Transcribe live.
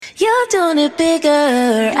doing it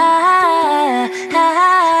bigger. I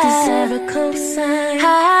deserve a cosign.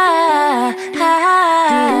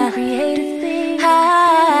 Doing creative things.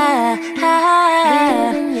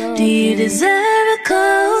 Do you deserve a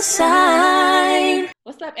cosign?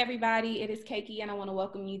 What's up, everybody? It is Keiki, and I want to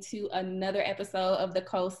welcome you to another episode of the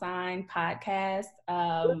Cosign podcast.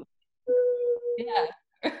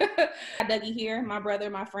 Dougie here, my brother,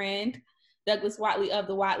 my friend, Douglas Watley of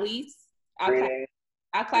the Watleys.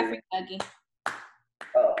 I'll clap for you, Dougie.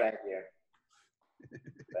 Oh, thank you.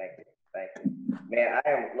 Man,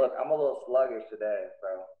 I'm a little sluggish today, so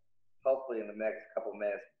hopefully in the next couple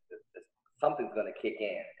minutes, something's going to kick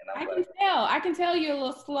in. And I can tell you're a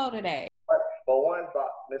little slow today. But once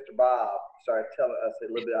Mr. Bob started telling us a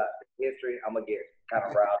little bit about history, I'm going to get kind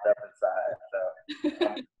of riled up inside. So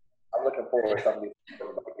I'm looking forward to something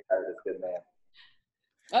about this good man.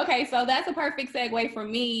 Okay, so that's a perfect segue for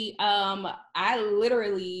me. I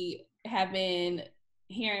literally have been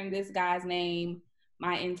hearing this guy's name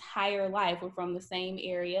my entire life. We're from the same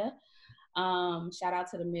area. Shout out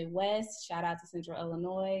to the Midwest. Shout out to Central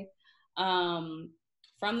Illinois. From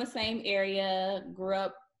the same area, grew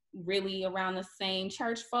up really around the same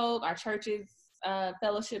church folk. Our churches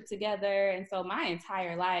fellowship together. And so my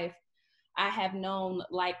entire life, I have known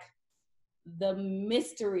like the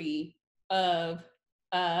mystery of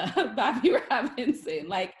Bobby Robinson,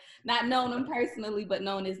 like not known him personally, but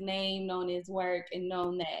known his name, known his work, and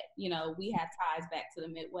known that, you know, we have ties back to the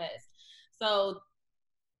Midwest. So,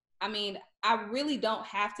 I mean, I really don't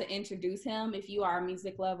have to introduce him. If you are a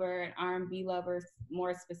music lover, an R&B lover,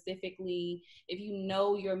 more specifically, if you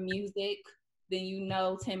know your music, then you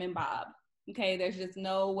know Tim and Bob. Okay, there's just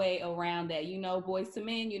no way around that. You know Boyz II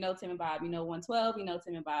Men, you know Tim and Bob. You know 112, you know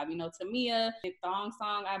Tim and Bob. You know Tamia, the Thong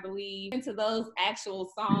Song, I believe. Into those actual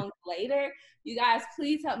songs later. You guys,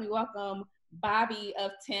 please help me welcome Bobby of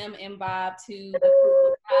Tim and Bob to the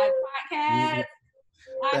podcast.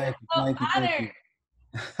 I'm so honored.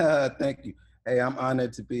 Thank you. Hey, I'm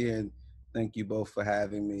honored to be here. Thank you both for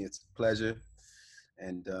having me. It's a pleasure.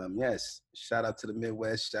 And yes, shout out to the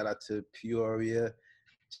Midwest. Shout out to Peoria.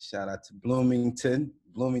 Shout out to Bloomington.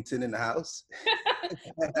 Bloomington in the house.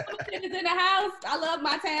 Bloomington is in the house. I love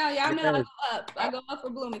my town. Y'all know I go up for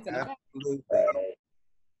Bloomington.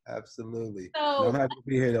 Absolutely. So, I'm happy to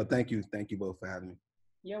be here, though. Thank you. Thank you both for having me.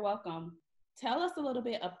 You're welcome. Tell us a little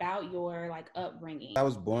bit about your upbringing. I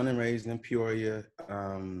was born and raised in Peoria.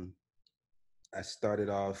 I started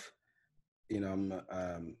off,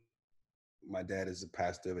 my dad is a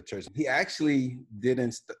pastor of a church. He actually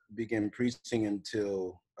didn't begin preaching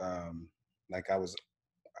until I was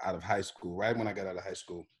out of high school, right when I got out of high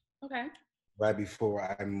school. Okay. Right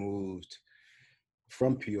before I moved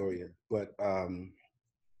from Peoria. But, all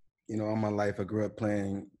my life I grew up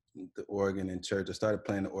playing the organ in church. I started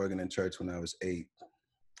playing the organ in church when I was 8.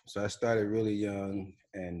 So I started really young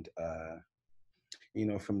and,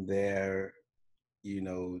 from there,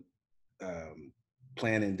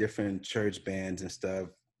 playing in different church bands and stuff,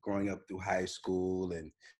 growing up through high school. And,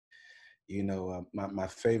 my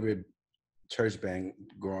favorite church band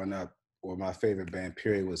growing up, or my favorite band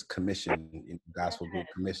period, was Commission, gospel group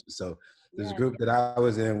Commission. So this group that I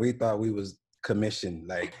was in, we thought we was Commission.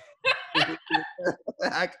 Like,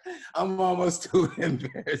 I'm almost too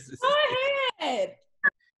embarrassed. Go ahead.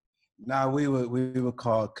 Nah, we were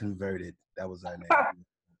called Converted. That was our name.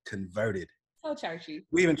 Converted. So churchy.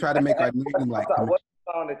 We even tried to make our name like. What's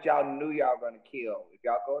the song that y'all knew y'all were gonna kill? If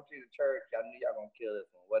y'all go to the church, y'all knew y'all gonna kill this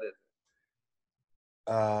one. What is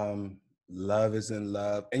it? Love is in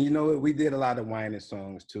Love. And you know what? We did a lot of whining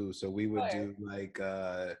songs too. So we would do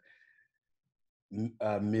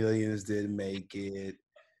Millions Didn't Make It.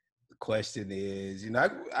 The Question Is,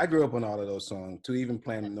 I grew up on all of those songs too, even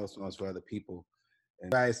playing those songs for other people.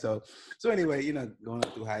 And right. So anyway, going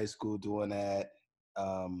up through high school, doing that.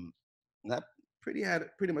 I pretty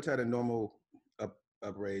much had a normal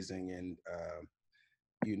upraising, and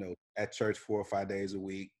at church 4 or 5 days a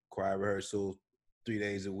week, choir rehearsal 3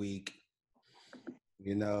 days a week,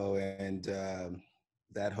 and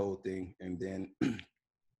that whole thing. And then when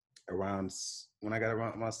I got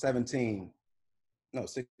around 16, I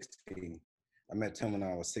met Tim when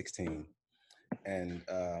I was 16, and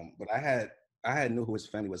but I knew who his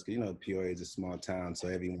family was, because Peoria is a small town, so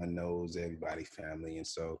everyone knows everybody's family.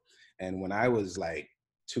 And when I was like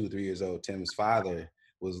 2-3 years old, Tim's father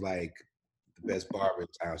was like the best barber in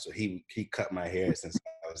town, so he cut my hair since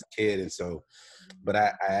I was a kid. And so, but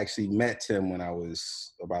I actually met Tim when I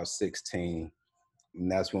was about 16,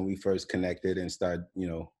 and that's when we first connected and started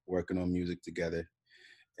working on music together.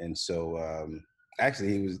 And so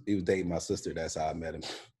actually he was dating my sister. That's how I met him.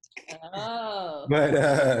 Oh.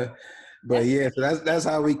 But yeah, so that's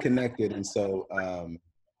how we connected, and so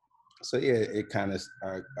so yeah, it kind of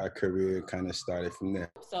our career kind of started from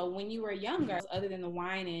there. So when you were younger, other than the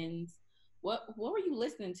Winans, what were you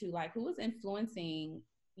listening to? Like, who was influencing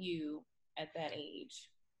you at that age?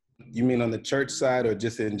 You mean on the church side or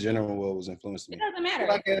just in general? What was influencing It me? doesn't matter.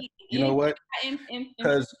 Well, I guess, you know what?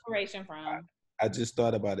 Because Inspiration from. I just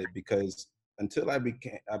thought about it because until I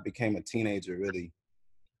became a teenager, really,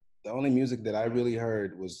 the only music that I really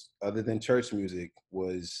heard was, other than church music,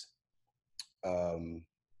 was um,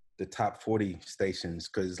 the top 40 stations.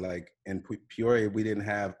 Because like in Peoria, we didn't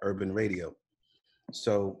have urban radio.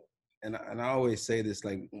 So, and I always say this,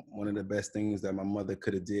 like one of the best things that my mother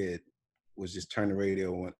could have did was just turn the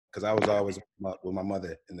radio on, because I was always with my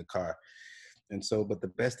mother in the car. And so, but the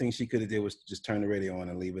best thing she could have did was just turn the radio on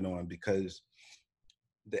and leave it on, because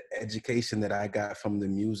the education that I got from the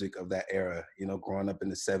music of that era, you know, growing up in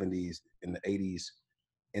the 70s, in the 80s,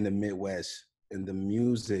 in the Midwest, and the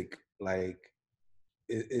music, like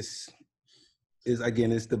it's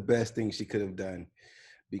again, it's the best thing she could have done,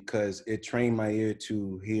 because it trained my ear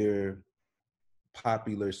to hear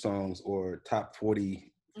popular songs or top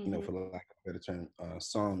 40, you know, for lack of a better term,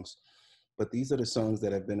 songs. But these are the songs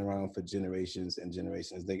that have been around for generations and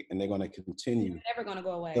generations. They're going to continue. It's never going to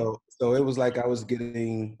go away. So it was like I was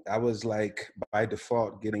like by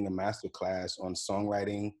default getting a master class on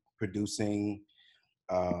songwriting, producing,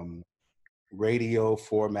 radio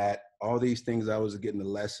format, all these things I was getting a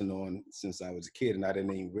lesson on since I was a kid. And I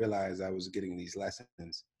didn't even realize I was getting these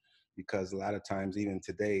lessons, because a lot of times, even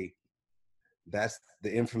today, that's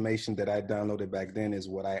the information that I downloaded back then is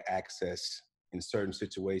what I access in certain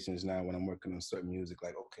situations now when I'm working on certain music.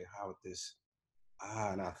 Like, okay, how would this,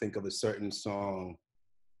 and I think of a certain song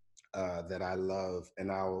that I love,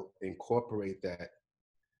 and I'll incorporate that.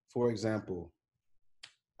 For example,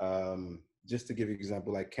 just to give you an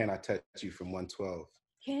example, like Can I Touch You from 112.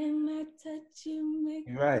 Can I touch you? Make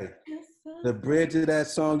Right. The bridge of that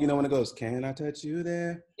song, you know, when it goes, can I touch you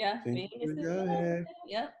there? Yeah.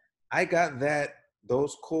 Yep. I got that.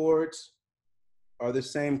 Those chords are the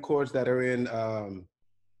same chords that are in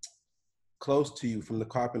Close to You from the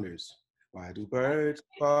Carpenters. Why do birds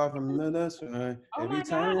fall from the sun? Every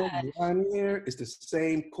time I'm near, it's the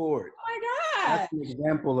same chord. Oh my God.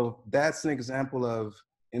 That's an example of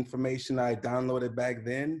information I downloaded back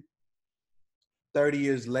then. 30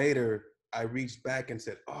 years later, I reached back and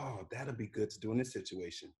said, oh, that'll be good to do in this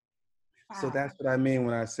situation. Wow. So that's what I mean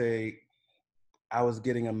when I say I was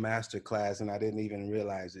getting a master class and I didn't even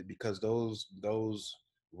realize it, because those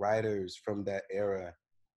writers from that era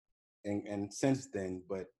and since then,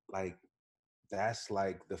 but like, that's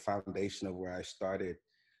like the foundation of where I started.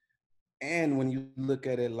 And when you look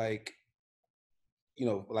at it, like, you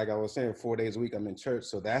know, like I was saying, 4 days a week I'm in church.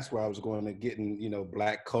 So that's where I was going to get in, you know,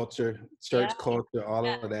 Black culture, church culture, all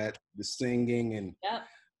of that, the singing and,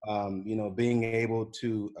 you know, being able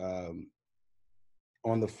to,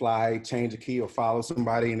 on the fly, change a key or follow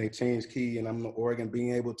somebody and they change key and I'm in the organ,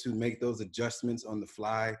 being able to make those adjustments on the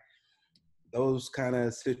fly. Those kind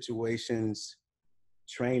of situations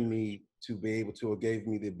trained me to be able to, or gave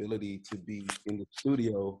me the ability to be in the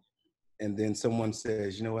studio. And then someone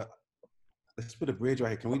says, you know what, let's put a bridge right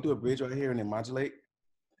here. Can we do a bridge right here and then modulate?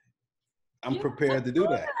 I'm prepared to do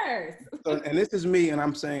that. So, and this is me, and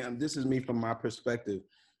I'm saying, this is me from my perspective.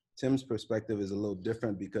 Tim's perspective is a little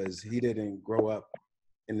different because he didn't grow up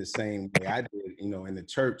in the same way I did, you know, in the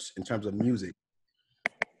church in terms of music.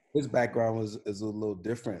 His background is a little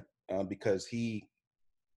different because he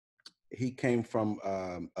came from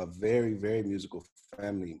a very, very musical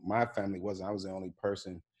family. My family wasn't. I was the only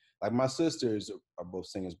person. Like my sisters are both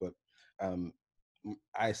singers, but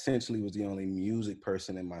I essentially was the only music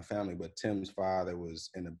person in my family. But Tim's father was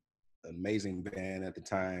in an amazing band at the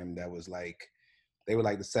time that was like, they were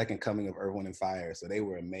like the second coming of Earth, Wind & Fire. So they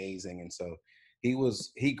were amazing. And so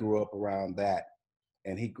he grew up around that,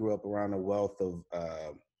 and he grew up around a wealth of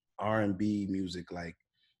R&B music. Like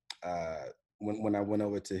when I went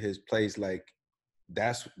over to his place, like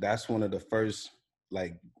that's one of the first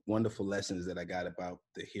like wonderful lessons that I got about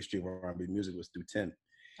the history of R&B music was through Tim.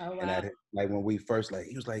 Oh, wow. And like when we first, like,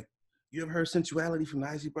 he was like, you ever heard Sensuality from the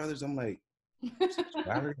Isley Brothers? I'm like,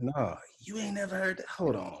 Sensuality? No, you ain't never heard that?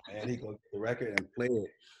 Hold on, man. He go get the record and play it,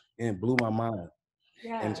 and it blew my mind.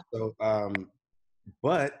 Yeah. And so,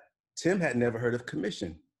 but Tim had never heard of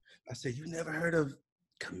Commission. I said, you never heard of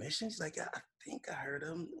Commission? He's like, I think I heard of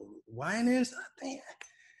him. Winans, I think.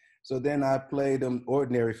 So then I played him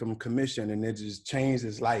Ordinary from Commission, and it just changed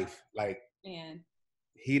his life. Like, man,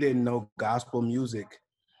 he didn't know gospel music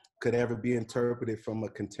could ever be interpreted from a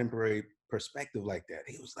contemporary perspective like that.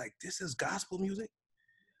 He was like, "This is gospel music."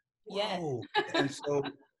 Yes. Whoa! And so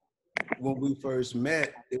when we first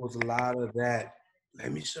met, it was a lot of that.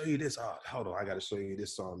 Let me show you this. Oh, hold on, I got to show you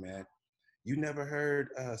this song, man. You never heard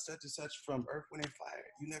such and such from Earth, Wind and Fire.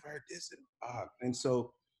 You never heard this, and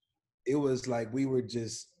so it was like we were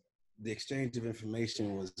just the exchange of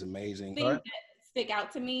information was amazing. Things that stick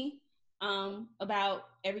out to me about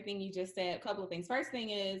everything you just said. A couple of things. First thing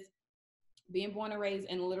is being born and raised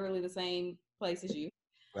in literally the same place as you.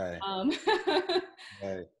 Right.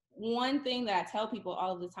 Right. One thing that I tell people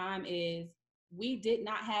all the time is we did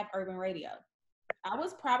not have urban radio. I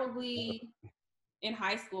was probably in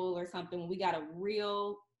high school or something when we got a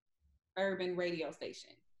real urban radio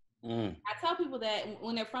station. I tell people that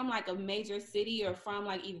when they're from like a major city or from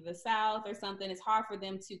like either the South or something, it's hard for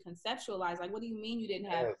them to conceptualize. Like, what do you mean you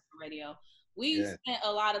didn't have radio? We spent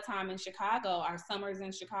a lot of time in Chicago, our summers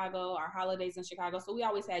in Chicago, our holidays in Chicago. So we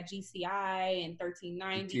always had GCI and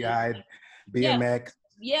 1390. GCI, BMX.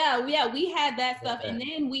 Yeah, we had that stuff. And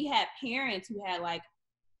then we had parents who had like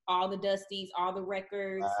all the Dusties, all the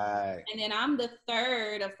records. Right. And then I'm the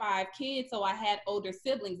third of 5 kids. So I had older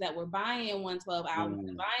siblings that were buying 112 albums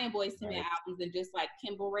and buying Boyz II Men albums and just like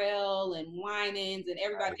Kim Burrell and Winans and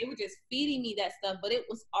everybody. They were just feeding me that stuff, but it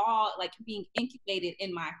was all like being incubated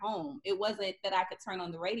in my home. It wasn't that I could turn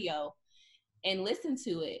on the radio and listen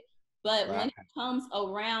to it. But when it comes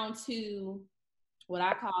around to what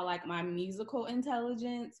I call like my musical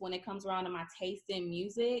intelligence, when it comes around to my taste in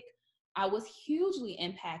music, I was hugely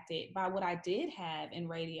impacted by what I did have in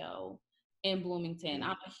radio in Bloomington.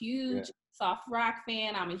 I'm a huge soft rock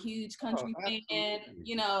fan. I'm a huge country fan.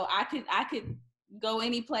 You know, I could go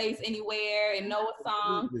any place, anywhere, and know a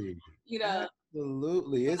song. You know,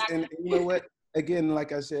 absolutely. It's, and you know what? Again,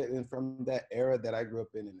 like I said, and from that era that I grew up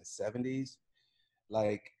in the '70s,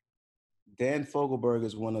 like Dan Fogelberg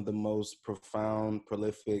is one of the most profound,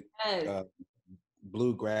 prolific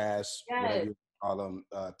bluegrass, whatever you call them,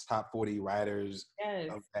 top 40 writers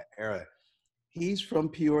of that era. He's from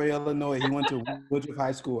Peoria, Illinois. He went to Woodruff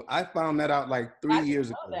High School. I found that out like 3 years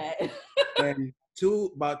ago. And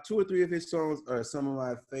about 2 or 3 of his songs are some of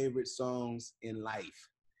my favorite songs in life.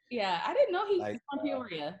 Yeah, I didn't know he was from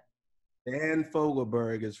Peoria. Dan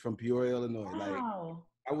Fogelberg is from Peoria, Illinois. Wow.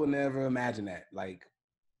 Like, I would never imagine that. Like,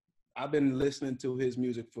 I've been listening to his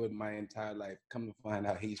music for my entire life. Come to find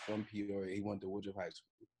out he's from Peoria. He went to Woodruff High School.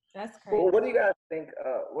 That's crazy. Well, what do you guys think?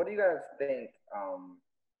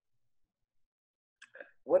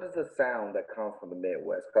 What is the sound that comes from the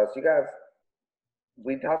Midwest? Because you guys,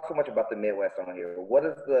 we talk so much about the Midwest on here. What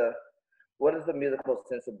is the musical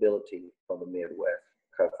sensibility from the Midwest?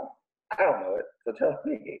 Because I don't know it. So tell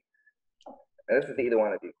me. And this is either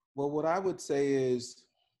one of you. Well, what I would say is,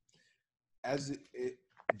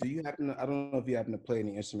 do you happen to, I don't know if you happen to play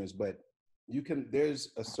any instruments, but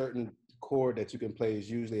there's a certain chord that you can play is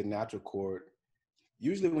usually a natural chord.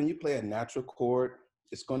 Usually when you play a natural chord,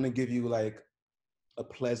 it's going to give you like a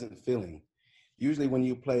pleasant feeling. Usually when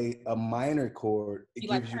you play a minor chord, it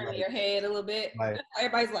gives you turn your head a little bit. Like,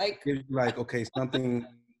 everybody's like, gives you like, okay, something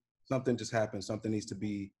just happened. Something needs to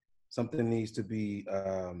be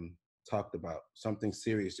talked about. Something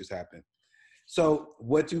serious just happened. So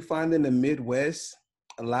what you find in the Midwest,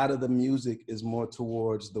 a lot of the music is more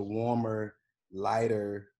towards the warmer,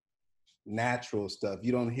 lighter, natural stuff.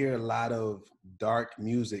 You don't hear a lot of dark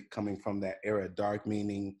music coming from that era. Dark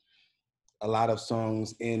meaning a lot of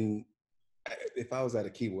songs if I was at a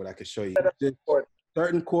keyboard, I could show you. Just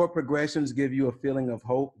certain chord progressions give you a feeling of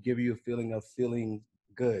hope, give you a feeling of feeling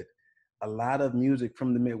good. A lot of music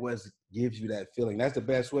from the Midwest gives you that feeling. That's the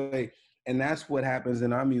best way. And that's what happens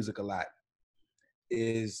in our music a lot,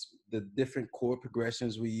 is the different chord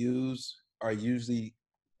progressions we use are usually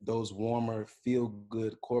those warmer,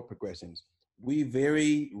 feel-good chord progressions. We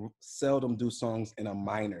very seldom do songs in a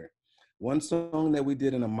minor. One song that we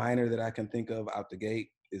did in a minor that I can think of out the gate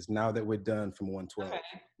is Now That We're Done from 112. Okay.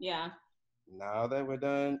 Yeah. Now That We're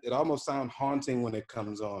Done. It almost sounds haunting when it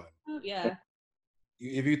comes on. Yeah.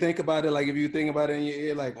 If you think about it in your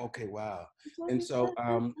ear, like, okay, wow. And so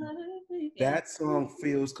that song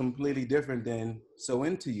feels completely different than So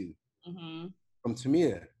Into You from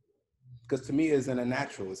Tamia. Because Tamia is in a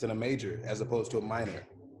natural, it's in a major as opposed to a minor.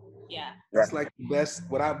 Yeah. That's like the best,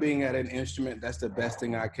 without being at an instrument, that's the best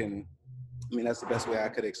thing that's the best way I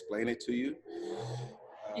could explain it to you.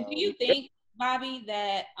 And do you think, Bobby,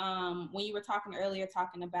 that when you were talking earlier,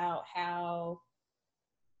 talking about how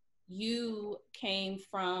you came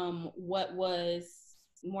from what was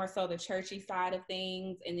more so the churchy side of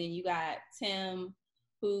things, and then you got Tim,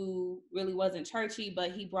 who really wasn't churchy,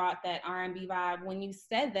 but he brought that R&B vibe. When you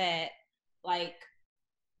said that, like,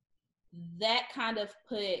 that kind of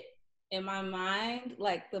put in my mind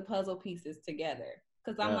like the puzzle pieces together.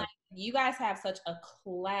 Because I'm like, you guys have such a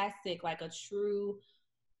classic, like a true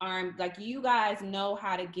like you guys know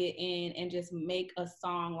how to get in and just make a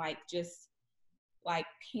song like just like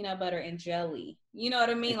peanut butter and jelly. You know what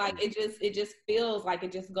I mean? Like it just feels like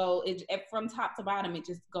it just from top to bottom, it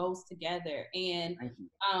just goes together. And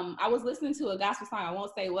I was listening to a gospel song, I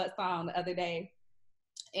won't say what song, the other day,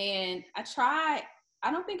 and I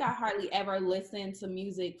don't think I hardly ever listen to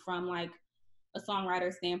music from like a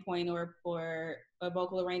songwriter standpoint or a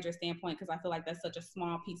vocal arranger standpoint, because I feel like that's such a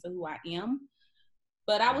small piece of who I am.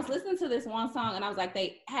 But I was listening to this one song and I was like,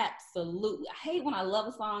 I hate when I love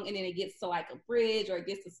a song and then it gets to like a bridge or it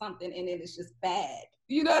gets to something and then it's just bad.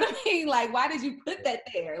 You know what I mean? Like, why did you put that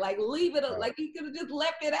there? Like, leave it, like you could have just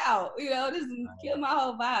left it out, you know, just kill my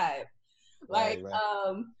whole vibe. Like,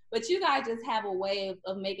 but you guys just have a way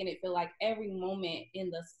of making it feel like every moment in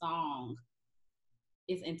the song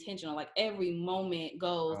is intentional. Like every moment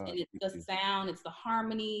goes, and it's the sound, it's the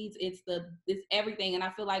harmonies, it's everything. And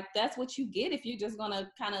I feel like that's what you get if you're just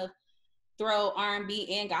gonna kind of throw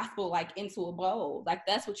R&B and gospel like into a bowl. Like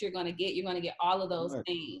that's what you're gonna get. You're gonna get all of those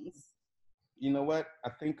things. You know what? I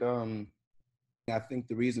think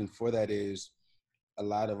the reason for that is a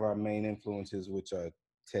lot of our main influences, which are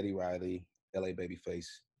Teddy Riley, L.A. Babyface,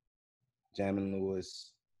 Jammin'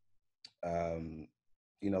 Lewis,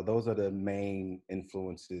 you know, those are the main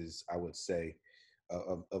influences, I would say,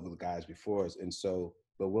 of the guys before us. And so,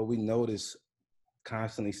 but what we notice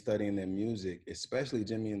constantly studying their music, especially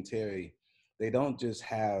Jimmy and Terry, they don't just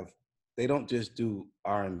do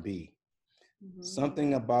R&B. Mm-hmm.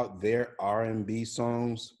 Something about their R&B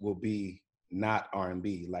songs will be not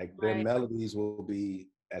R&B. Like their melodies will be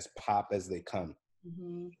as pop as they come.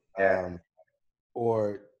 Mm-hmm.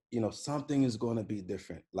 Or, you know, something is going to be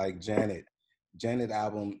different. Like Janet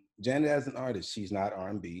as an artist, she's not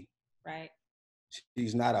R&B. Right.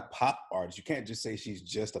 She's not a pop artist. You can't just say she's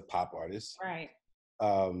just a pop artist. Right.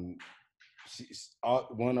 One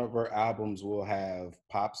of her albums will have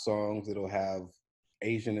pop songs. It'll have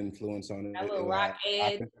Asian influence on it. It'll have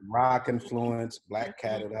rock influence. Black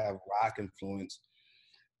Cat, it'll have rock influence.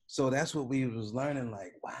 So that's what we was learning.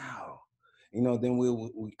 Like, wow, you know. Then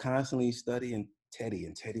we constantly studying Teddy,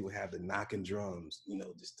 and Teddy would have the knocking drums. You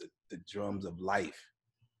know, just the drums of life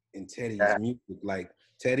in Teddy's music. Like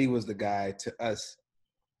Teddy was the guy to us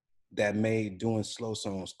that made doing slow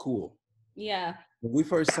songs cool. Yeah. When we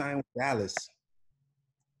first signed with Dallas,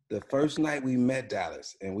 the first night we met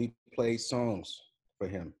Dallas and we played songs for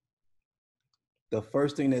him, the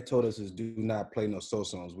first thing they told us is do not play no slow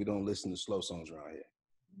songs. We don't listen to slow songs around here.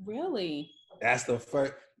 Really? That's the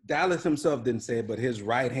first. Dallas himself didn't say it, but his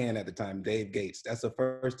right hand at the time, Dave Gates. That's the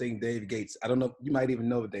first thing Dave Gates. I don't know. You might even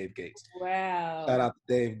know Dave Gates. Wow. Shout out to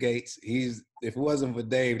Dave Gates. If it wasn't for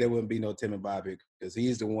Dave, there wouldn't be no Tim and Bobby, because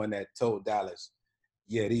he's the one that told Dallas,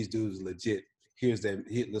 yeah, these dudes legit.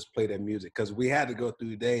 Let's play their music. Because we had to go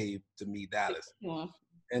through Dave to meet Dallas. Yeah.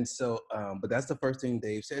 And so, but that's the first thing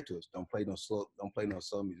Dave said to us. Don't play no slow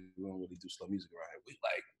music. We don't really do slow music around here. We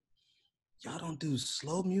like, y'all don't do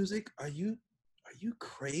slow music? Are you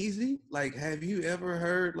crazy? Like, have you ever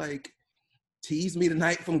heard like Tease Me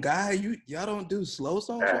Tonight from Guy? Y'all don't do slow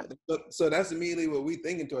songs? So that's immediately what we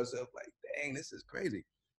thinking to ourselves, like, dang, this is crazy.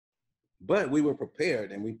 But we were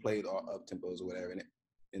prepared and we played all up tempos or whatever,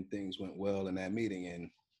 and things went well in that meeting. And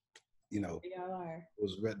you know,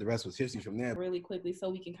 the rest was history from there. Really quickly, so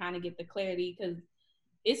we can kind of get the clarity, because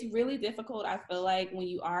it's really difficult, I feel like, when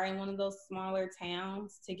you are in one of those smaller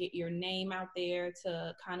towns to get your name out there,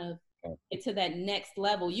 to kind of get to that next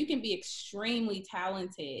level. You can be extremely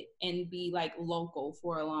talented and be like local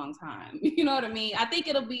for a long time. You know what I mean? I think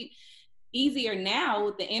it'll be easier now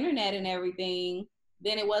with the internet and everything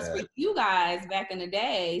than it was for you guys back in the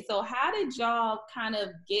day. So how did y'all kind of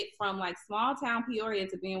get from like small town Peoria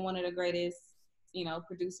to being one of the greatest, you know,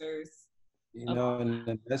 producers? You know, in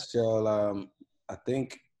a nutshell, I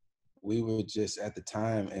think we were just at the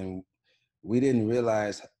time, and we didn't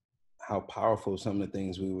realize how powerful some of the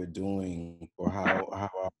things we were doing, or how our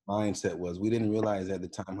mindset was. We didn't realize at the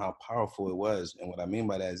time how powerful it was. And what I mean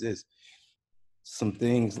by that is this: some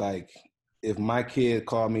things like, if my kid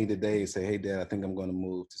called me today and say, hey, Dad, I think I'm going to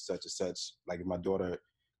move to such and such. Like if my daughter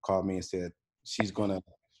called me and said she's going to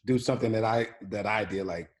do something that I did.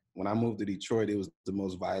 Like when I moved to Detroit, it was the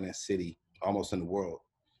most violent city almost in the world.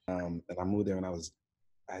 And I moved there when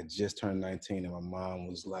I had just turned 19, and my mom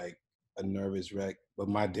was like a nervous wreck. But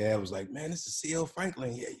my dad was like, man, this is C.L.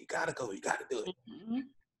 Franklin. Yeah, you got to go. You got to do it. Mm-hmm.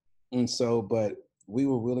 And so, but we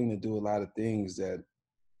were willing to do a lot of things that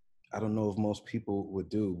I don't know if most people would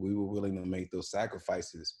do. We were willing to make those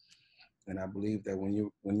sacrifices. And I believe that when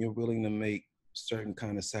you're willing to make certain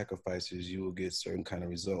kind of sacrifices, you will get certain kind of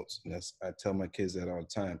results. And that's I tell my kids that all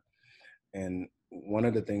the time. And one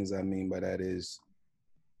of the things I mean by that is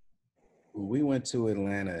when we went to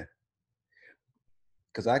Atlanta,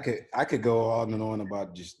 because I could go on and on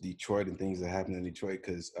about just Detroit and things that happened in Detroit,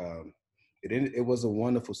 because it was a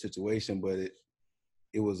wonderful situation, but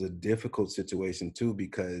it was a difficult situation too,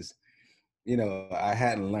 because I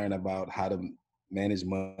hadn't learned about how to manage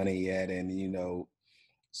money yet, and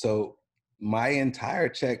so my entire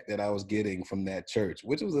check that I was getting from that church,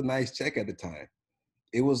 which was a nice check at the time,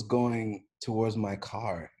 it was going towards my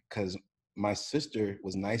car, because my sister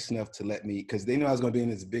was nice enough to let me, because they knew I was going to be in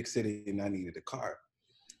this big city and I needed a car.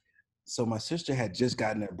 So my sister had just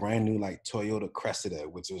gotten a brand new like Toyota Cressida,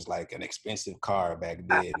 which was like an expensive car back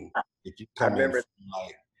then. If you I come in remember. from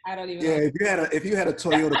like, I don't even yeah, know. if you had a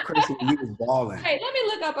Toyota Cressida, you was balling. Hey, let me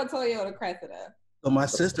look up a Toyota Cressida. So my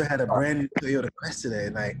sister had a brand new Toyota Cressida,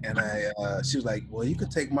 and she was like, "Well, you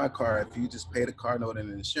could take my car if you just pay the car note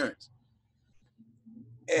and insurance."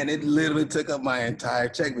 And it literally took up my entire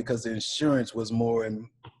check because the insurance was more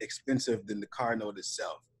expensive than the car note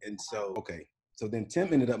itself. And so, okay, so then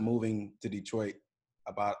Tim ended up moving to Detroit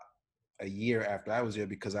about a year after I was there,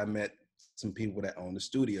 because I met some people that owned the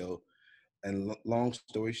studio. And long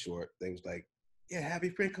story short, they was like, "Yeah, have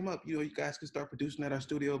your friend come up. You guys can start producing at our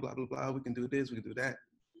studio. Blah blah blah. We can do this. We can do that."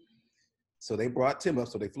 So they brought Tim up.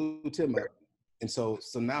 So they flew Tim up, and so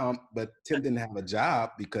now, but Tim didn't have a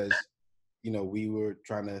job because we were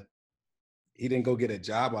trying to. He didn't go get a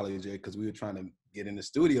job while he was there because we were trying to get in the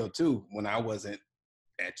studio too when I wasn't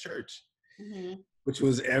at church, which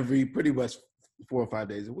was pretty much 4 or 5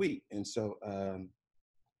 days a week. And so,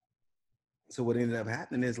 so what ended up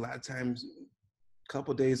happening is a lot of times, a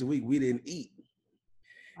couple days a week, we didn't eat.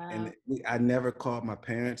 Wow. And I never called my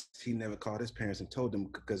parents. He never called his parents and told them,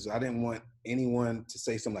 because I didn't want anyone to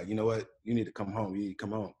say something like, "You know what, you need to come home. You need to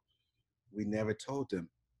come home." We never told them,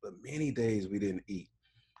 but many days we didn't eat.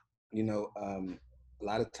 A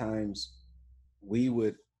lot of times we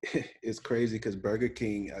would, it's crazy because Burger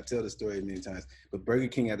King, I tell the story many times, but Burger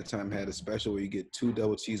King at the time had a special where you get 2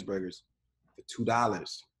 double cheeseburgers for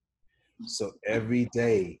 $2. So every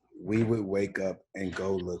day we would wake up and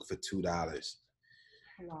go look for $2.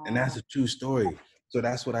 Wow. And that's a true story. So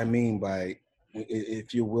that's what I mean by,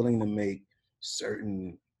 if you're willing to make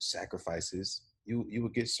certain sacrifices, you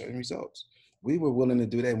would get certain results. We were willing to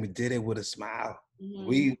do that, and we did it with a smile. Mm-hmm.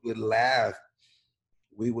 We would laugh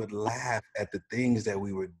at the things that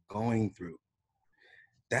we were going through.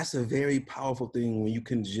 That's a very powerful thing when you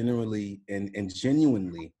can generally and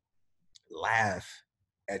genuinely laugh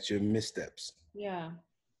at your missteps. Yeah.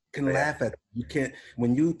 You can laugh at, you can't,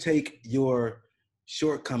 when you take your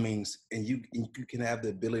shortcomings and you can have the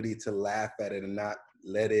ability to laugh at it and not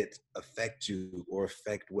let it affect you or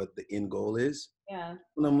affect what the end goal is. Yeah.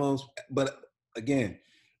 But again,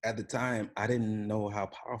 at the time, I didn't know how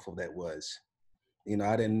powerful that was.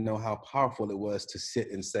 I didn't know how powerful it was to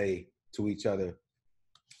sit and say to each other,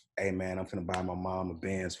 "Hey man, I'm finna buy my mom a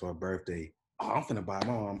Benz for her birthday. Oh, I'm finna buy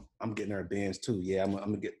my mom. I'm getting her a Benz too. Yeah, I'm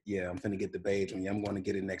finna get the beige one. Yeah, I'm going to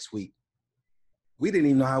get it next week." We didn't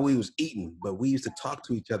even know how we was eating, but we used to talk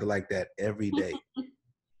to each other like that every day.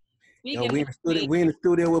 We in the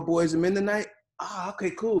studio with Boys and Men tonight. Oh,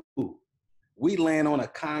 okay, cool. We laying on a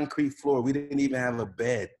concrete floor. We didn't even have a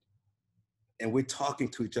bed. And we're talking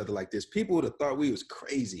to each other like this. People would have thought we was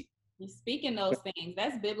crazy. You're speaking those things.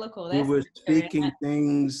 That's biblical. We were speaking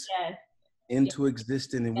things into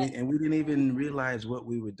existence, and we didn't even realize what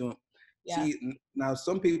we were doing. Yeah. See, now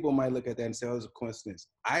some people might look at that and say, "Oh, it's a coincidence."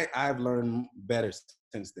 I've learned better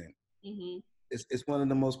since then. Mm-hmm. It's one of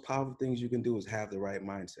the most powerful things you can do is have the right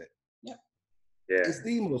mindset. Yep. Yeah. It's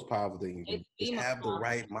the most powerful thing you can do is have the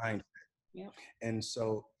right mindset. Yep. And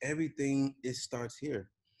so everything, it starts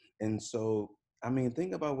here. And so, I mean,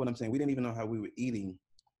 think about what I'm saying. We didn't even know how we were eating,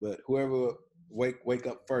 but whoever wake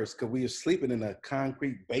up first, because we were sleeping in a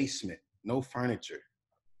concrete basement, no furniture,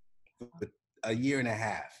 for a year and a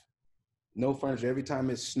half. No furniture. Every time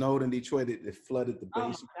it snowed in Detroit, it flooded the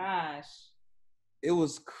basement. Oh my gosh. It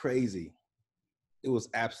was crazy. It was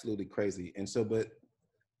absolutely crazy. And so, but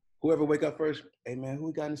whoever wake up first, "Hey man, who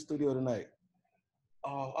we got in the studio tonight?"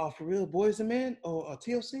 Oh, for real, Boys and Men? Oh,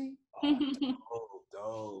 TLC? Oh,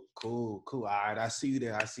 dope. Cool. All right, I see you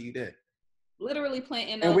there. Literally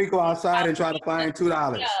planting those. And we go outside and try to find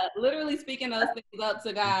 $2. Yeah, literally speaking those things up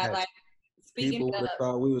to God. Yes. Like, speaking people would have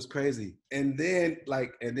thought we was crazy. And then,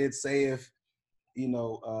 say if,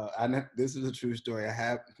 this is a true story.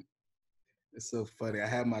 It's so funny. I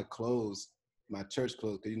have my church clothes,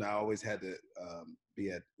 because, I always had to be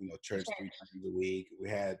at, church 3 times a week. We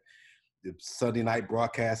had the Sunday night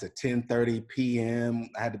broadcast at 10:30 p.m.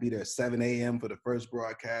 I had to be there at 7 a.m. for the first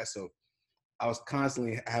broadcast. So I was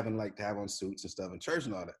constantly having like to have on suits and stuff and church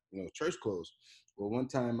and all that, church clothes. Well, one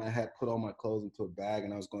time I had put all my clothes into a bag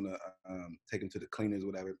and I was going to take them to the cleaners or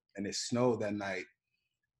whatever. And it snowed that night.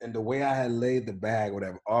 And the way I had laid the bag,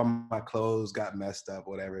 whatever, all my clothes got messed up,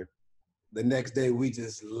 whatever. The next day we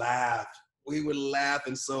just laughed. We were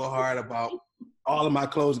laughing so hard about all of my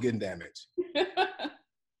clothes getting damaged.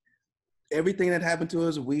 Everything that happened to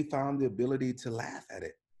us, we found the ability to laugh at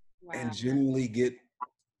it. Wow. And genuinely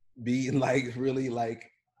be like really like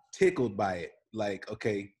tickled by it. Like,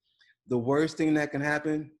 okay, the worst thing that can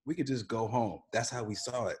happen, we could just go home. That's how we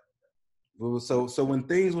saw it. So when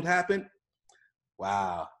things would happen,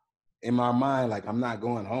 wow, in my mind, like I'm not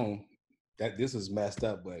going home. That this is messed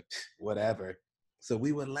up, but whatever. So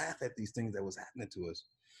we would laugh at these things that was happening to us.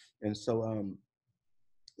 And so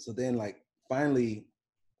then like finally,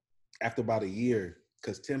 after about a year,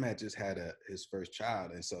 because Tim had just had his first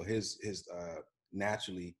child, and so his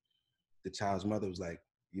naturally, the child's mother was like,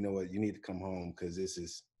 you know what, you need to come home because this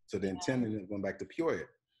is. So then Tim ended up going back to Peoria.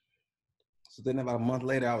 So then about a month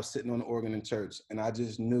later, I was sitting on the organ in church, and I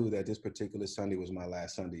just knew that this particular Sunday was my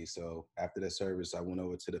last Sunday. So after that service, I went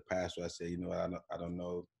over to the pastor. I said, you know, I don't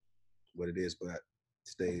know what it is, but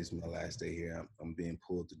today is my last day here. I'm being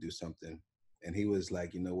pulled to do something. And he was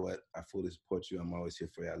like, you know what? I fully support you. I'm always here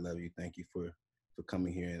for you. I love you. Thank you for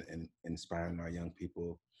coming here and inspiring our young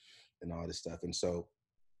people and all this stuff. And so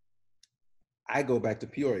I go back to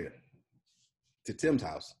Peoria, to Tim's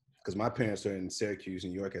house, because my parents are in Syracuse,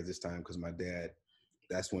 New York at this time, because my dad,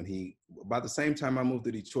 that's when about the same time I moved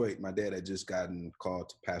to Detroit, my dad had just gotten called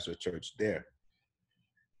to pastor a church there.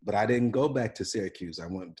 But I didn't go back to Syracuse. I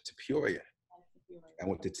went to Peoria. I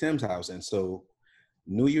went to Tim's house. And so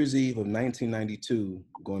New Year's Eve of 1992,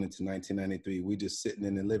 going into 1993, we just sitting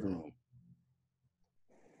in the living room.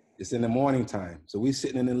 It's in the morning time. So we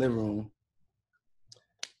sitting in the living room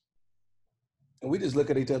and we just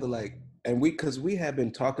look at each other like, because we had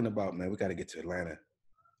been talking about, man, we got to get to Atlanta,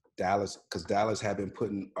 Dallas, because Dallas had been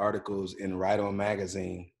putting articles in Right On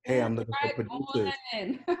magazine. Hey, I'm looking for producers.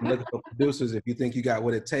 I'm looking for producers. If you think you got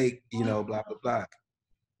what it take, blah, blah, blah.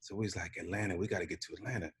 So we was like, Atlanta, we got to get to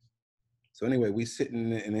Atlanta. So anyway, we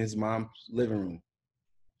sitting in his mom's living room.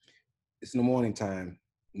 It's in the morning time,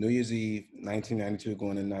 New Year's Eve, 1992,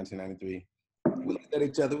 going in 1993. We looked at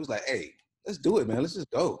each other. It was like, hey, let's do it, man. Let's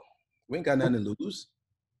just go. We ain't got nothing to lose.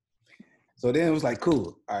 So then it was like,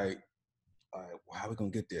 cool. All right, how are we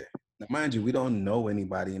going to get there? Now, mind you, we don't know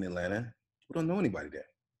anybody in Atlanta. We don't know anybody there.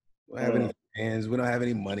 We don't have any fans. We don't have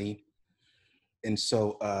any money. And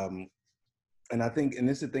so, and I think, and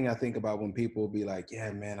this is the thing I think about when people be like, yeah,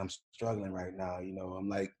 man, I'm struggling right now. I'm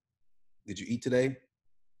like, did you eat today?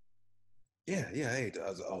 Yeah, I ate. I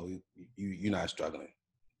was like, oh, you're not struggling.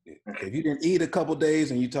 If you didn't eat a couple days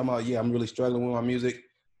and you talking about, yeah, I'm really struggling with my music,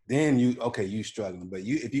 then you struggling. But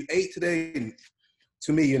if you ate today,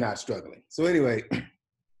 to me, you're not struggling. So anyway,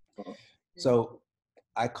 so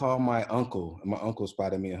I called my uncle, and my uncle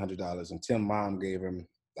spotted me $100, and Tim's mom gave him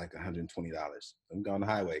like $120. I'm going on the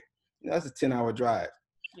highway. That's a 10-hour drive.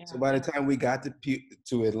 Yeah. So by the time we got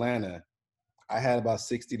to Atlanta, I had about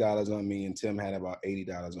 $60 on me, and Tim had about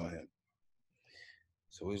 $80 on him.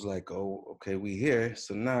 So he was like, oh, okay, we here.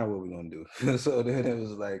 So now what we gonna do? So then it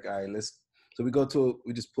was like, all right, so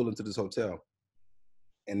we just pull into this hotel.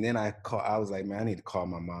 And then I was like, man, I need to call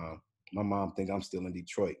my mom. My mom think I'm still in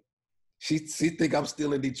Detroit. She think I'm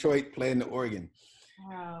still in Detroit playing the organ.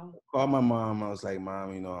 Wow. I called my mom. I was like,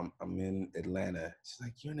 Mom, I'm in Atlanta. She's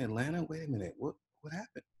like, you're in Atlanta? Wait a minute. What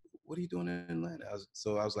happened? What are you doing in Atlanta?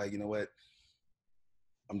 I was like, you know what?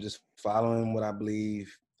 I'm just following what I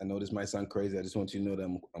believe. I know this might sound crazy. I just want you to know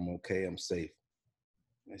that I'm okay. I'm safe.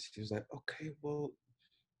 And she was like, okay, well,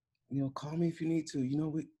 call me if you need to.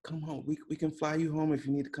 We come home. We can fly you home if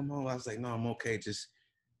you need to come home. I was like, no, I'm okay. I just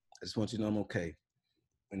want you to know I'm okay.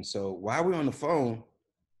 And so while we're on the phone,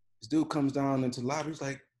 this dude comes down into the lobby. He's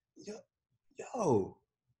like, yo.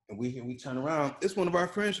 And we turn around. It's one of our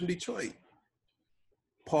friends from Detroit,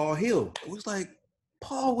 Paul Hill. It was like,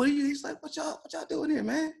 Paul, what are you? He's like, what y'all doing here,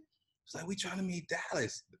 man? It's like, we trying to meet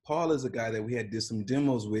Dallas. Paul is a guy that we had did some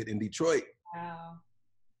demos with in Detroit. Wow.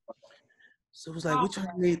 So it was like, we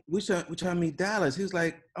trying to meet Dallas. He was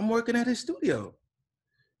like, I'm working at his studio.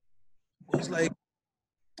 It was like,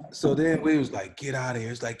 so then we was like, get out of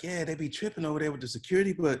here. It's like, yeah, they be tripping over there with the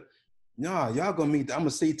security, but no, y'all gonna meet. I'm gonna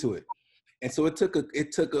see to it. And so it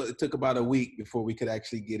took about a week before we could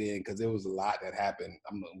actually get in, because there was a lot that happened.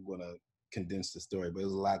 I'm gonna condense the story, but it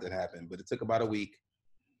was a lot that happened. But it took about a week.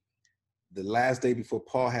 The last day before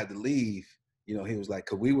Paul had to leave, you know, he was like,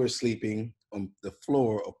 cause we were sleeping on the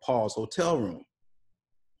floor of Paul's hotel room.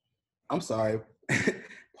 I'm sorry,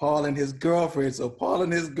 Paul and his girlfriend. So Paul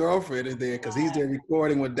and his girlfriend are there because he's there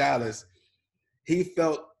recording with Dallas. He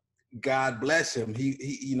felt, God bless him.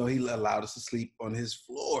 He allowed us to sleep on his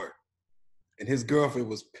floor, and his girlfriend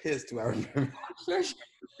was pissed too. I remember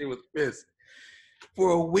she was pissed.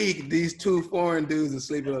 For a week, these two foreign dudes are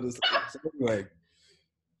sleeping on the floor.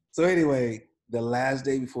 So anyway, the last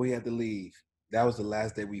day before he had to leave, that was the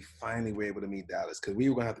last day we finally were able to meet Dallas because we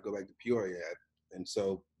were gonna have to go back to Peoria, and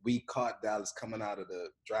so we caught Dallas coming out of the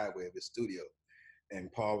driveway of his studio,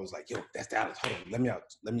 and Paul was like, "Yo, that's Dallas. Hold on, let me out.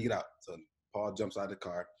 Let me get out." So Paul jumps out of the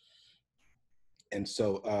car, and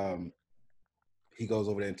so he goes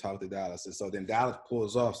over there and talks to Dallas, and so then Dallas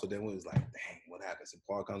pulls off. So then we was like, "Dang, what happened?" So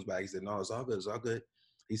Paul comes back. He said, "No, it's all good. It's all good."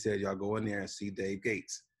 He said, "Y'all go in there and see Dave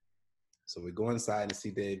Gates." So we go inside and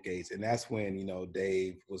see Dave Gates, and that's when, you know,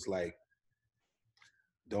 Dave was like,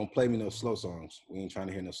 "Don't play me no slow songs. We ain't trying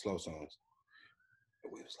to hear no slow songs."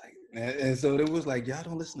 And we was like, and so it was like, y'all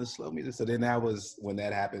don't listen to slow music. So then that was when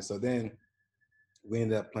that happened. So then we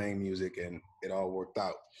ended up playing music, and it all worked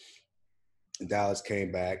out. And Dallas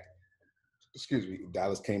came back.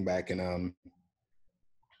 Dallas came back, and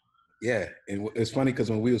yeah. And it's funny because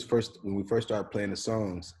when we first started playing the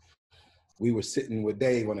songs, we were sitting with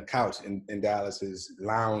Dave on the couch in Dallas's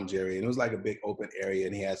lounge area, and it was like a big open area,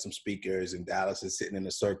 and he had some speakers, and Dallas is sitting in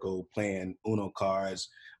a circle playing Uno cards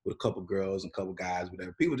with a couple girls and a couple guys,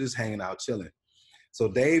 whatever. People just hanging out, chilling. So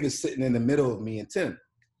Dave is sitting in the middle of me and Tim.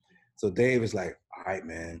 So Dave is like, "All right,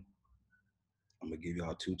 man, I'm gonna give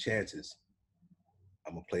y'all 2 chances.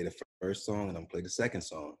 I'm gonna play the first song and I'm gonna play the second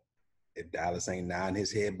song. If Dallas ain't nodding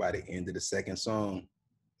his head by the end of the second song,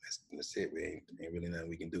 that's it. We ain't really nothing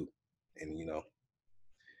we can do." And, you know,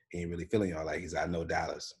 he ain't really feeling y'all. Like, he's, "I know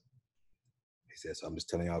Dallas." He said, "So I'm just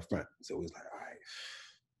telling y'all up front." So we was like, all right.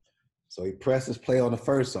 So he presses play on the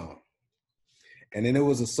first song. And then it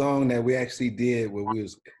was a song that we actually did where we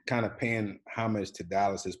was kind of paying homage to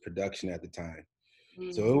Dallas's production at the time.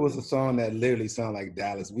 Mm-hmm. So it was a song that literally sounded like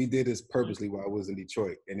Dallas. We did this purposely while I was in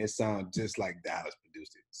Detroit, and it sounded just like Dallas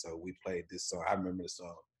produced it. So we played this song. I remember the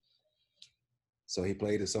song. So he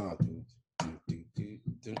played the song.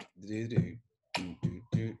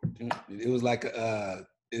 It was like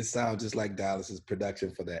it sounded just like Dallas's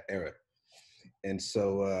production for that era. And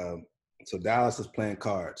so Dallas is playing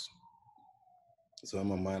cards. So in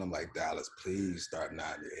my mind, I'm like, "Dallas, please start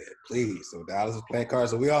nodding your head, please." So Dallas is playing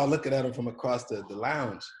cards. So we all looking at him from across the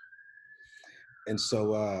lounge. And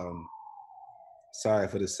so sorry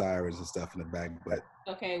for the sirens and stuff in the back, but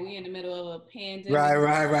okay, we in the middle of a pandemic.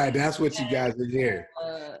 Right. That's what you guys are here.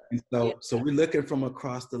 So we're looking from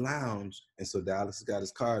across the lounge, and so Dallas has got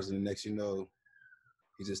his cards, and the next you know,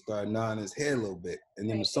 he just started nodding his head a little bit, and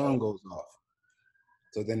then the song goes off.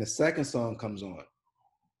 So then the second song comes on,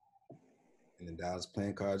 and then Dallas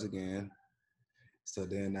playing cards again. So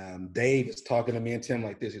then Dave is talking to me and Tim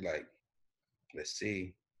like this. He's like, "Let's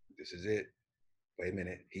see, this is it. Wait a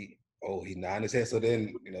minute, he's nodding his head." So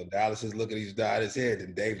then, you know, Dallas is looking, he's nodding his head,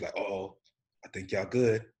 and Dave's like, "Oh, I think y'all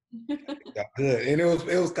good." Y'all good. And it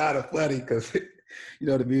was kind of funny because, you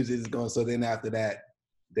know, the music is going. So then after that,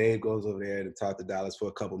 Dave goes over there to talk to Dallas for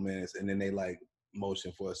a couple minutes, and then they like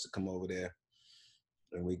motion for us to come over there,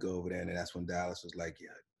 and we go over there, and then that's when Dallas was like, "Yeah,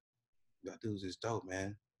 y'all dudes is dope,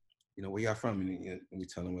 man. You know, where y'all from?" And we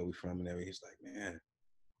tell him where we from and everything. He's like, "Man,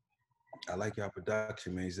 I like y'all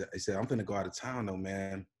production, man." He said, "I'm finna go out of town though,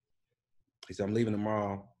 man." He said, "I'm leaving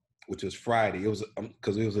tomorrow," which was Friday. It was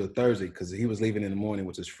because it was a Thursday, because he was leaving in the morning,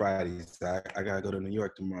 which is Friday. He said, I gotta go to New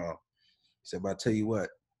York tomorrow. He said, "But I'll tell you what,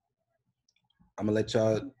 I'm gonna let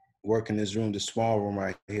y'all work in this room, this small room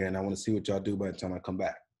right here, and I want to see what y'all do by the time I come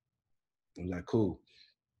back." I was like, "Cool."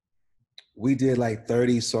 We did like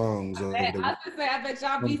 30 songs. I bet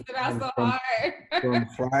y'all beat it out so hard. From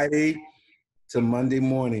Friday to Monday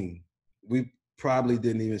morning, we probably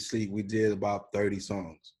didn't even sleep. We did about 30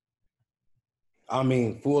 songs. I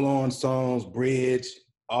mean, full on songs, bridge,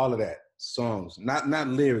 all of that, songs. Not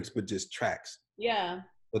lyrics, but just tracks. Yeah.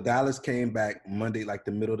 So Dallas came back Monday, like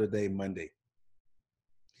the middle of the day, Monday.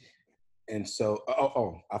 And so,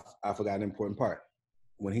 I forgot an important part.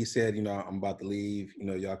 When he said, you know, "I'm about to leave, you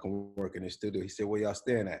know, y'all can work in the studio," he said, "Where y'all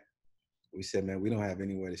staying at?" We said, "Man, we don't have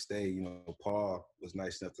anywhere to stay. You know, Paul was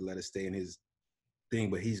nice enough to let us stay in his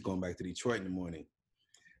thing, but he's going back to Detroit in the morning."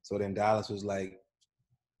 So then Dallas was like,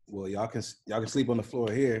 "Well, y'all can sleep on the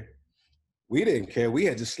floor here." We didn't care. We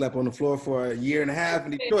had just slept on the floor for a year and a half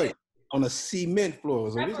in Detroit on a cement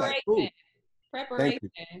floor. So we was like, "Cool."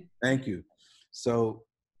 Preparation. Thank you. So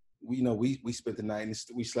we spent the night and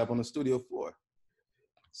we slept on the studio floor.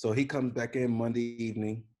 So he comes back in Monday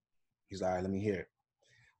evening. He's all right, let me hear it.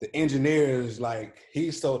 The engineer is like,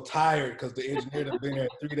 he's so tired because the engineer has been there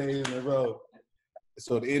 3 days in a row.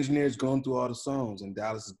 So the engineer is going through all the songs, and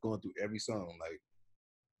Dallas is going through every song. Like,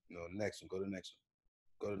 next one, go to the next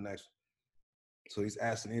one, go to the next one. So he's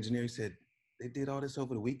asking the engineer, he said, they did all this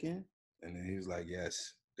over the weekend? And then he was like,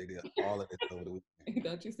 yes, they did all of this over the weekend.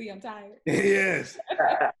 Don't you see I'm tired? Yes.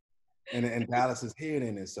 And Dallas is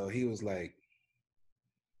hearing it. So he was like,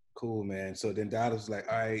 cool, man. So then Dallas was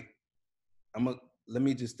like, all right, let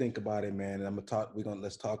me just think about it, man. And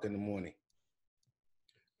let's talk in the morning.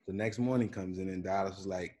 The next morning comes in and Dallas was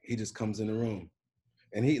like, he just comes in the room.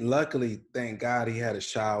 And he luckily, thank God, he had a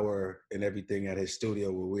shower and everything at his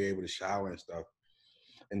studio where we were able to shower and stuff.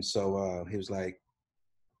 And so he was like,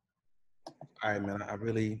 all right, man,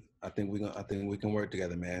 I think we can work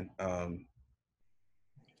together, man.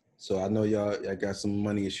 So I know y'all got some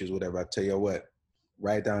money issues, whatever. I tell y'all what,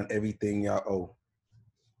 write down everything y'all owe.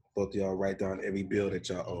 Both of y'all write down every bill that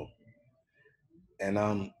y'all owe.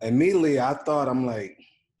 And immediately I thought, I'm like,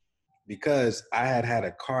 because I had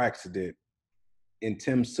a car accident in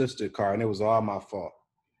Tim's sister's car, and it was all my fault.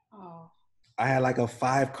 Oh. I had like a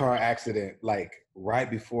 5-car accident, like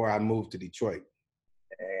right before I moved to Detroit.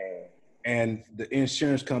 And the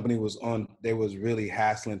insurance company was really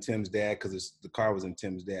hassling Tim's dad because the car was in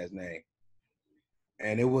Tim's dad's name.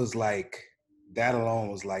 And it was like, that alone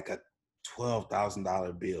was like a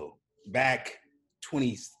 $12,000 bill back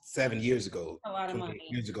 27 years ago. A lot of money.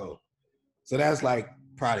 Years ago. So that's like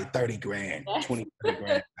probably 30 grand, 20, 30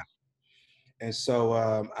 grand. And so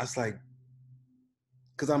I was like,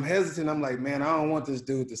 because I'm hesitant. I'm like, man, I don't want this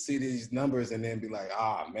dude to see these numbers and then be like,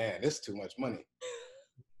 man, this is too much money.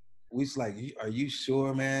 We was like, are you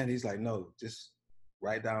sure, man? He's like, no, just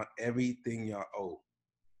write down everything y'all owe.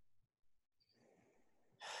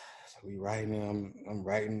 So we writing, I'm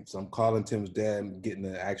writing. So I'm calling Tim's dad, getting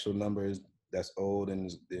the actual numbers that's owed and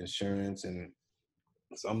the insurance. And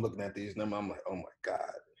so I'm looking at these numbers. I'm like, oh my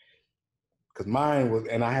God. Because mine was,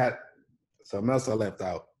 and I had something else I left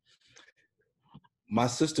out. My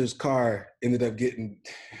sister's car ended up getting,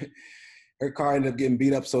 her car ended up getting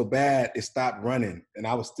beat up so bad, it stopped running. And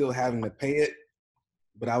I was still having to pay it,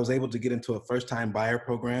 but I was able to get into a first-time buyer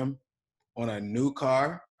program on a new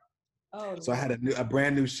car. Oh, so I had a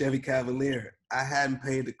brand new Chevy Cavalier. I hadn't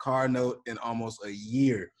paid the car note in almost a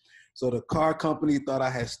year. So the car company thought I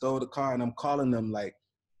had stole the car, and I'm calling them like,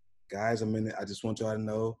 guys, I just want y'all to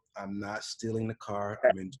know I'm not stealing the car.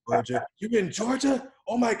 I'm in Georgia. You're in Georgia?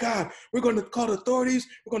 Oh my God. We're going to call the authorities.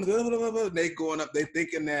 We're going to blah, blah, blah. They going up. They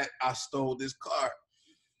thinking that I stole this car.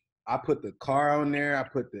 I put the car on there.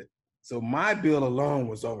 So my bill alone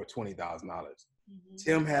was over $20,000. Mm-hmm.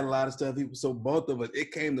 Tim had a lot of stuff. So both of us,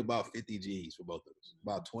 it came to about 50 G's for both of us,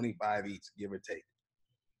 about 25 each, give or take.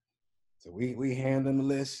 So we hand him the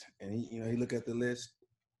list, and he look at the list,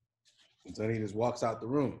 and so he just walks out the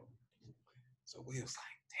room. So we was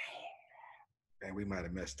like, dang, man, we might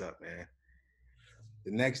have messed up, man.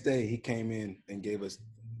 The next day, he came in and gave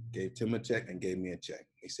Tim a check and gave me a check.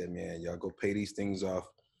 He said, man, y'all go pay these things off.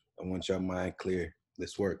 I want your mind clear.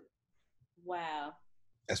 Let's work. Wow.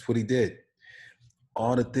 That's what he did.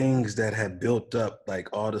 All the things that had built up, like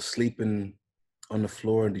all the sleeping on the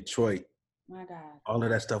floor in Detroit, my God, all of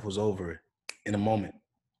that stuff was over in a moment.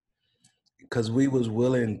 Because we was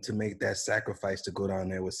willing to make that sacrifice to go down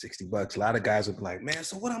there with $60. A lot of guys would be like, man,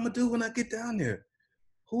 so what I'm going to do when I get down there?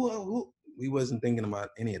 Who? We wasn't thinking about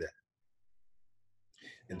any of that.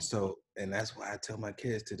 And that's why I tell my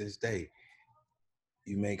kids to this day,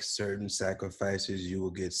 you make certain sacrifices, you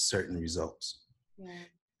will get certain results. Yeah.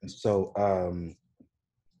 And so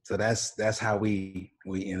that's how we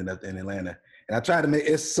ended up in Atlanta. And I try to make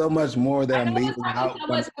it's so much more that I'm leaving out.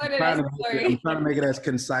 I'm trying to make it as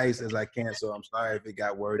concise as I can. So I'm sorry if it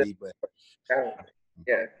got wordy, but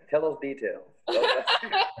yeah, tell those details.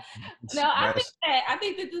 No, I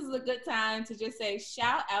think that this is a good time to just say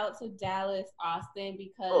shout out to Dallas Austin,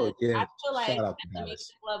 because I feel like as a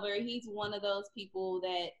music lover, he's one of those people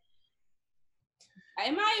that,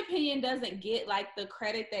 in my opinion, doesn't get like the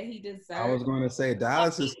credit that he deserves. I was going to say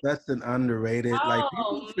Dallas is such an underrated. Like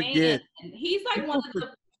people forget. He's like one of the.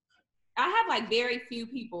 I have like very few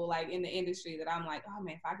people like in the industry that I'm like, oh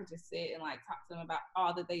man, if I could just sit and like talk to them about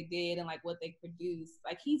all that they did and like what they produced.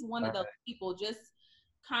 Like he's one of those people, just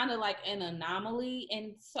kind of like an anomaly,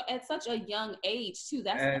 and so at such a young age too.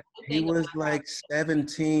 That's he was like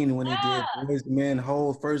 17 when he did Boyz II Men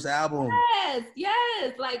whole first album.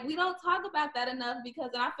 Yes. Like we don't talk about that enough,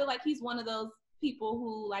 because I feel like he's one of those people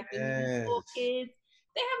who like the cool kids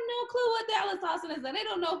they have no clue what Dallas Austin is, and they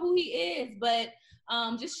don't know who he is. But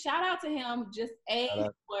just shout out to him, just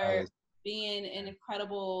for Dallas. being an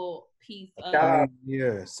incredible piece of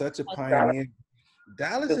pioneer, such a pioneer.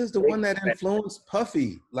 Dallas is the one that influenced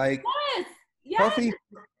Puffy. Like yes.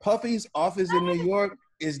 Puffy's office in New York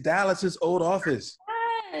is Dallas's old office.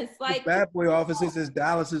 Yes, like the Bad Boy offices is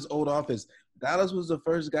Dallas's old office. Dallas was the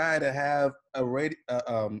first guy to have a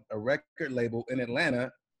record label in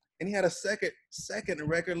Atlanta, and he had a second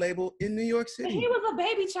record label in New York City. He was a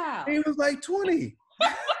baby child. He was like 20.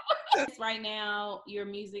 Right now, your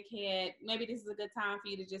music head, maybe this is a good time for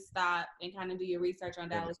you to just stop and kind of do your research on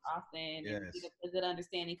Dallas Austin and get a good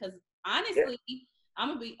understanding. Because honestly,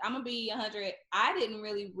 I'm gonna be 100. I didn't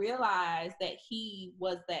really realize that he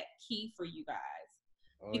was that key for you guys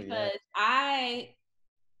because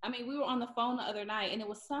I mean, we were on the phone the other night and it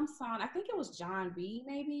was some song. I think it was John B.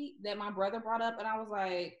 maybe that my brother brought up, and I was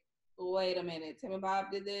like, wait a minute, Tim and Bob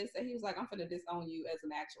did this, and he was like, I'm finna disown you as an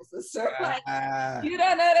actual sister. Like, you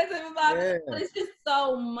don't know that Tim and Bob, but it's just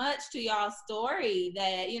so much to y'all's story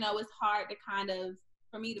that it's hard to kind of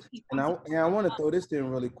for me to keep. And I want to throw this in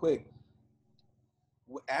really quick.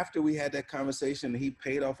 After we had that conversation, he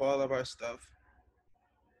paid off all of our stuff.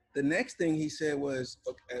 The next thing he said was,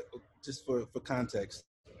 okay, just for context.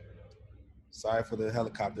 Sorry for the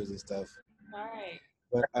helicopters and stuff. All right.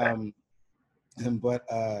 But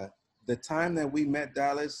the time that we met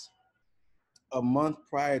Dallas, a month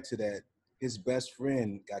prior to that, his best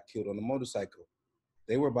friend got killed on a motorcycle.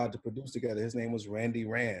 They were about to produce together. His name was Randy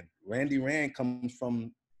Rand. Randy Rand comes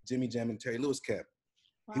from Jimmy Jam and Terry Lewis Camp.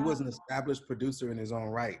 Wow. He was an established producer in his own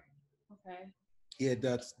right. Okay. He had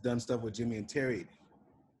done stuff with Jimmy and Terry.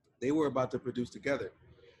 They were about to produce together.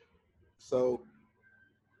 So,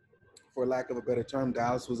 for lack of a better term,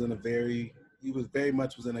 Dallas was very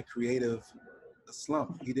much in a creative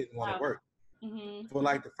slump. He didn't want to work. Mm-hmm. For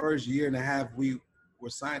like the first year and a half we were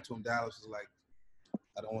signed to him, Dallas was like,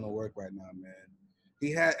 I don't want to work right now, man.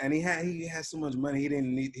 He had so much money he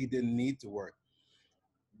didn't need to work.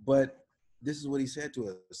 But this is what he said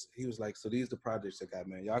to us. He was like, so these are the projects I got,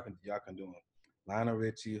 man. Y'all can do them. Lionel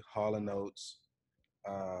Richie, Hall & Oates,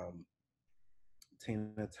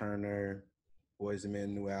 Tina Turner, Boyz II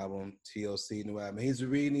Men new album, TLC new album. He's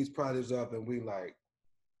reading these projects up, and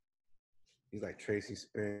he's like Tracy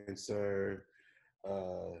Spencer,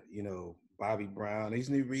 Bobby Brown. He's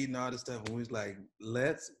reading all this stuff, and we was like,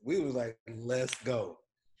 let's go.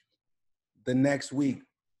 The next week,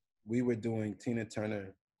 we were doing Tina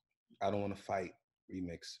Turner, I Don't Want to Fight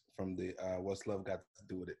remix from the What's Love Got to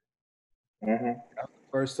Do With It. Mm-hmm. That was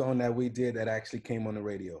the first song that we did that actually came on the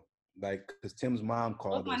radio. Like, because Tim's mom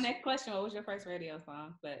called us. My next question, what was your first radio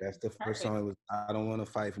song? But that's the first song. It was I Don't Want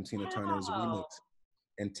to Fight from Tina Turner. It was a remix.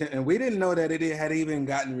 And we didn't know that it had even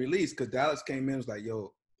gotten released because Dallas came in and was like,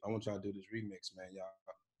 yo, I want y'all to do this remix, man. Y'all,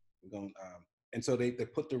 we're going and so they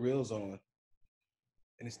put the reels on,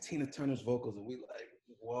 and it's Tina Turner's vocals, and we like,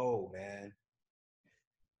 whoa, man.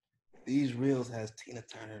 These reels has Tina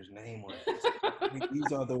Turner's name on it.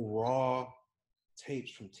 These are the raw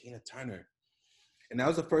tapes from Tina Turner. And that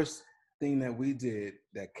was the first thing that we did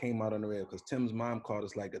that came out on the radio because Tim's mom called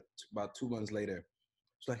us like about 2 months later.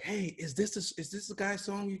 She's like, "Hey, is this the guy's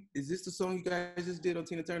song? Is this the song you guys just did on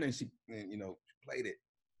Tina Turner?" And she played it,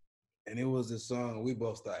 and it was this song. We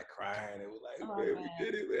both started crying. It was like, "Man, we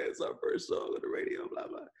did it, man! It's our first song on the radio." Blah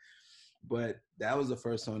blah. But that was the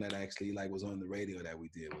first song that actually was on the radio that we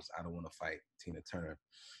did was "I Don't Want to Fight" Tina Turner.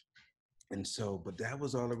 And so, but that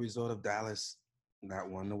was all a result of Dallas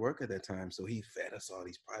not wanting to work at that time. So he fed us all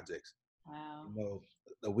these projects. Wow.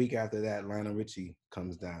 The week after that, Lionel Richie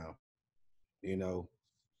comes down.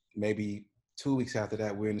 Maybe 2 weeks after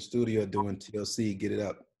that, we're in the studio doing TLC, Get It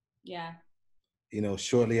Up. Yeah.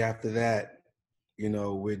 Shortly after that,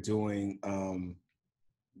 we're doing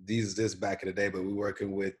this back in the day, but we're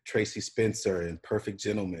working with Tracy Spencer and Perfect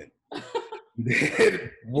Gentleman.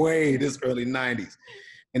 This early 90s.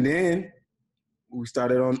 And then we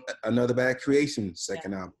started on Another Bad Creation,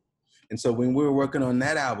 second album. And so when we were working on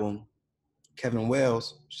that album, Kevin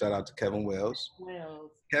Wells, shout out to Kevin Wells.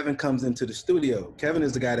 Kevin comes into the studio. Kevin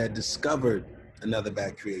is the guy that discovered Another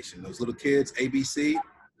Bad Creation. Those little kids, ABC,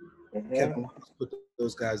 Kevin put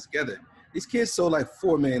those guys together. These kids sold like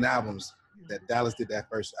 4 million albums that Dallas did that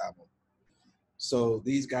first album. So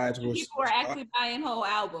these guys were... People were actually buying whole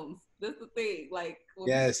albums. This is the thing,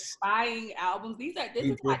 buying albums. This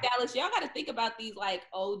is why Dallas, y'all got to think about these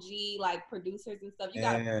OG producers and stuff. You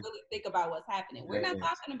got to really think about what's happening. We're not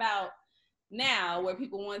talking about now where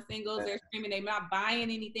people want singles, they're streaming, they're not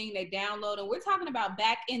buying anything, they download. And we're talking about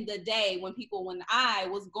back in the day when I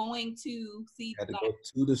was going to see, Had to like, go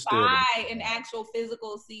to the store buy an actual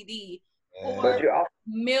physical CD Yeah. But for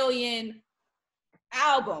million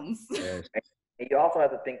albums. Yes. and you also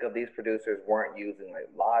have to think of these producers weren't using like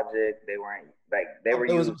Logic. They weren't like they were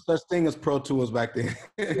There was using such thing as Pro Tools back then.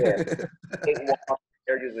 Yeah.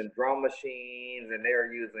 they're using drum machines and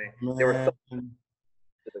they're using they were so Man,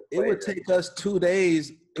 it would take us 2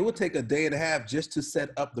 days. It would take a day and a half just to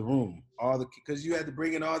set up the room, because you had to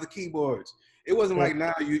bring in all the keyboards. It wasn't like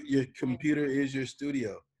now your computer is your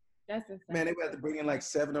studio. That's insane. Man, they would have to bring in like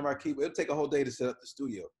 7 of our keyboards. It would take a whole day to set up the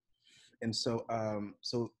studio. And so,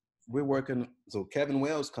 so we're working. So Kevin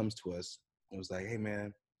Wells comes to us and was like, "Hey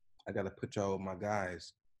man, I got to put y'all with my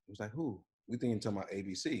guys." He was like, "Who?" We think you're talking about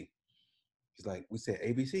ABC. He's like, we said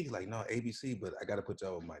ABC. He's like, "No, ABC, but I got to put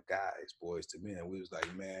y'all with my guys, Boys to Men." We was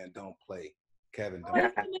like, "Man, don't play, Kevin, don't."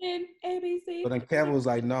 Boys to Men, ABC. But then Kevin was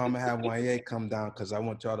like, "No, I'm gonna have Wanye come down because I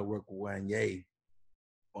want y'all to work with Wanye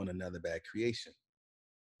on Another Bad Creation."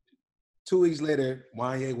 2 weeks later,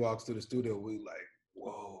 Wanye walks through the studio. We like,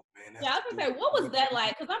 whoa, man. Yeah, I was gonna say, what was that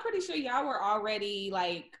like? Because I'm pretty sure y'all were already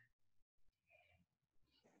like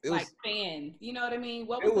fans. You know what I mean?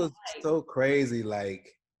 What was it was like? so crazy.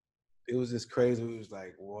 Like, it was just crazy. It was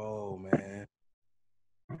like, whoa, man.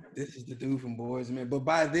 This is the dude from Boys and Men. But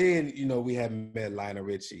by then, we had met Lionel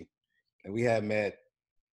Richie. And we had met,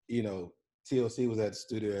 TLC was at the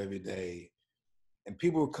studio every day. And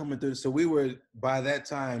people were coming through. So we were, by that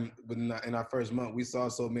time, in our first month, we saw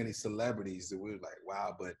so many celebrities that we were like,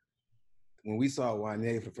 wow. But when we saw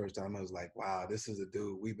Wanye for the first time, I was like, wow, this is a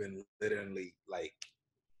dude. We've been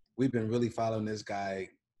really following this guy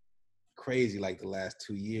crazy like the last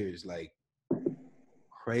 2 years, like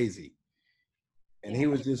crazy. And he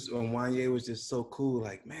was just, when Wanye was just so cool,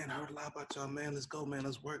 like, "Man, I heard a lot about y'all, man. Let's go, man.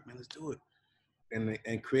 Let's work, man. Let's do it."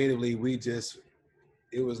 And creatively,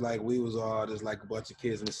 it was like we was all just like a bunch of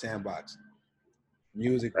kids in the sandbox.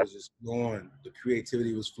 Music was just flowing. The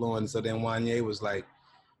creativity was flowing. So then Wanye was like,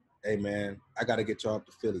 "Hey, man, I got to get y'all up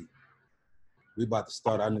to Philly. We about to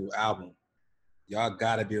start our new album. Y'all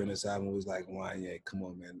got to be on this album." We was like, "Wanye, come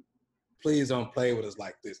on, man. Please don't play with us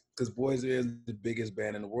like this." Because Boys is the biggest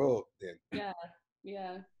band in the world then.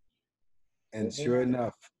 Yeah. And sure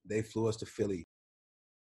enough, they flew us to Philly.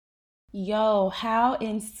 Yo, how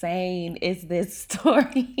insane is this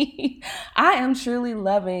story? I am truly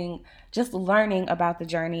loving just learning about the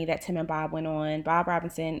journey that Tim and Bob went on. Bob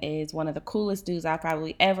Robinson is one of the coolest dudes I've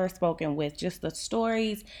probably ever spoken with. Just the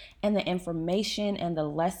stories and the information and the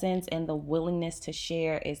lessons and the willingness to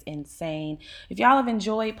share is insane. If y'all have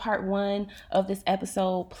enjoyed part 1 of this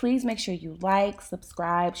episode, please make sure you like,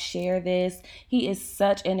 subscribe, share this. He is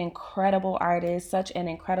such an incredible artist, such an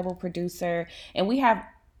incredible producer, and we have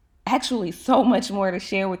actually so much more to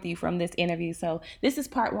share with you from this interview. So this is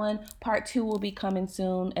part 1. Part 2 will be coming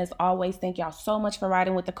soon. As always, thank y'all so much for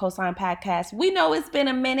riding with the Cosign Podcast. We know it's been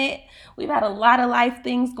a minute. We've had a lot of life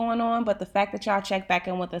things going on, but the fact that y'all check back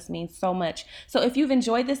in with us means so much. So if you've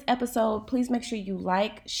enjoyed this episode, please make sure you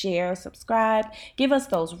like, share, subscribe, give us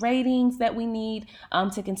those ratings that we need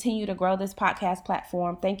to continue to grow this podcast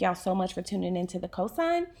platform. Thank y'all so much for tuning into the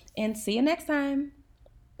Cosign, and see you next time.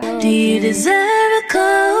 Do you deserve a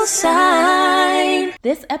cosign?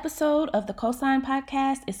 This episode of the Cosign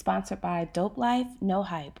Podcast is sponsored by Dope Life, No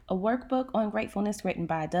Hype, a workbook on gratefulness written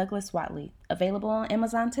by Douglas Watley, available on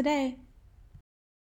Amazon today.